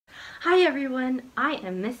Hi everyone, I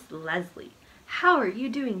am Miss Leslie. How are you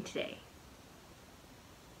doing today?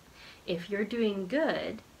 If you're doing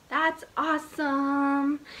good, that's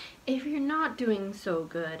awesome. If you're not doing so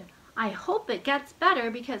good, I hope it gets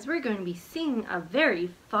better because we're going to be singing a very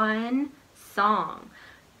fun song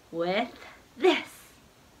with this.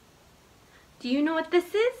 Do you know what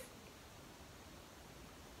this is?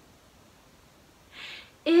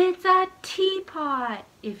 It's a teapot.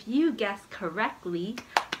 If you guessed correctly,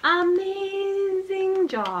 amazing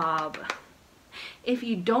job. If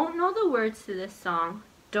you don't know the words to this song,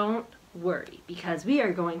 don't worry because we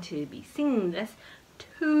are going to be singing this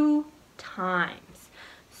 2 times.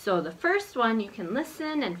 So the first one you can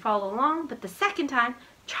listen and follow along, but the second time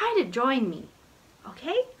try to join me.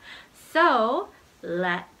 Okay? So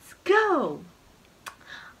let's go.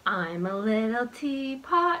 I'm a little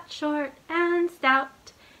teapot, short and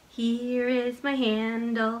stout. Here is my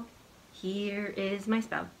handle, here is my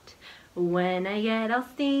spout. When I get all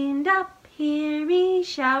steamed up, hear me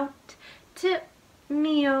shout. Tip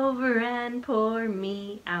me over and pour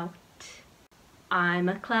me out. I'm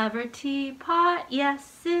a clever teapot,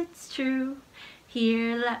 yes it's true.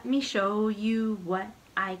 Here let me show you what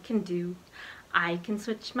I can do. I can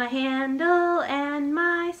switch my handle and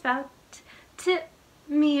my spout. Tip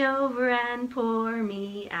me over and pour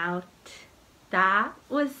me out. That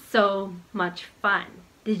was so much fun.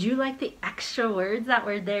 Did you like the extra words that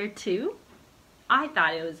were there too? I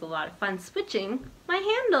thought it was a lot of fun switching my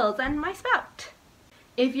handles and my spout.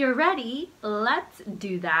 If you're ready, let's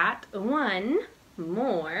do that one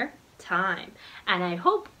more time. And I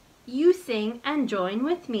hope you sing and join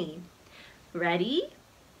with me. Ready?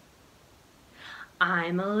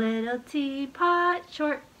 I'm a little teapot,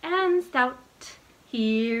 short and stout.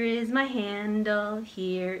 Here is my handle,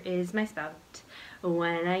 here is my spout.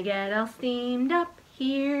 When I get all steamed up,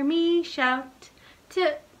 hear me shout.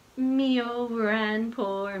 Tip me over and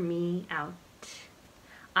pour me out.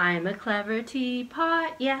 I'm a clever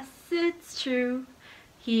teapot, yes it's true.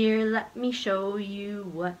 Here let me show you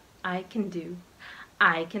what I can do.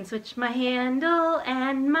 I can switch my handle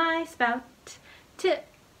and my spout. Tip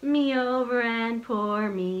me over and pour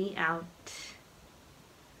me out.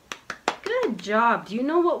 Good job. Do you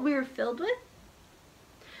know what we were filled with?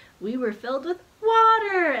 We were filled with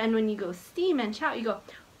water. And when you go steam and shout, you go,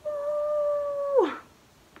 ooh.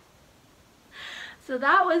 So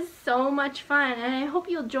that was so much fun. And I hope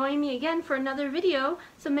you'll join me again for another video.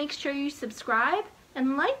 So make sure you subscribe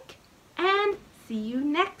and like. And see you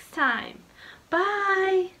next time.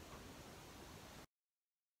 Bye.